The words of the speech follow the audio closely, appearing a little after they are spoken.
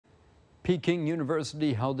Peking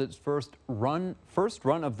University held its first run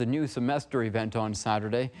of the new semester event on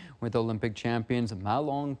Saturday, with Olympic champions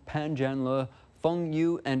Zhanle, Zhanle, Feng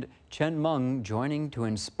Yu, and Chen Meng joining to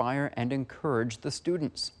inspire and encourage the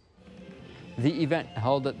students. The event,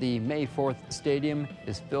 held at the May 4th Stadium,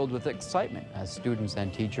 is filled with excitement as students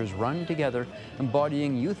and teachers run together,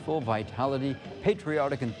 embodying youthful vitality,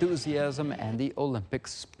 patriotic enthusiasm, and the Olympic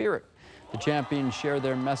spirit. The champions share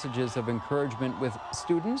their messages of encouragement with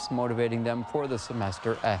students, motivating them for the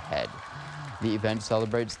semester ahead. The event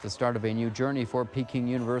celebrates the start of a new journey for Peking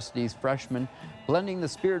University's freshmen, blending the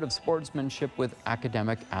spirit of sportsmanship with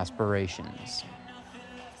academic aspirations.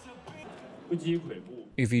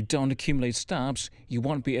 If you don't accumulate steps, you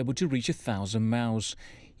won't be able to reach 1,000 miles.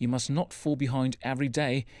 You must not fall behind every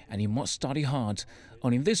day, and you must study hard.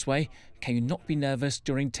 Only in this way can you not be nervous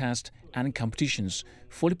during tests and competitions,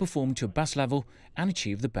 fully perform to your best level, and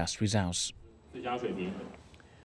achieve the best results.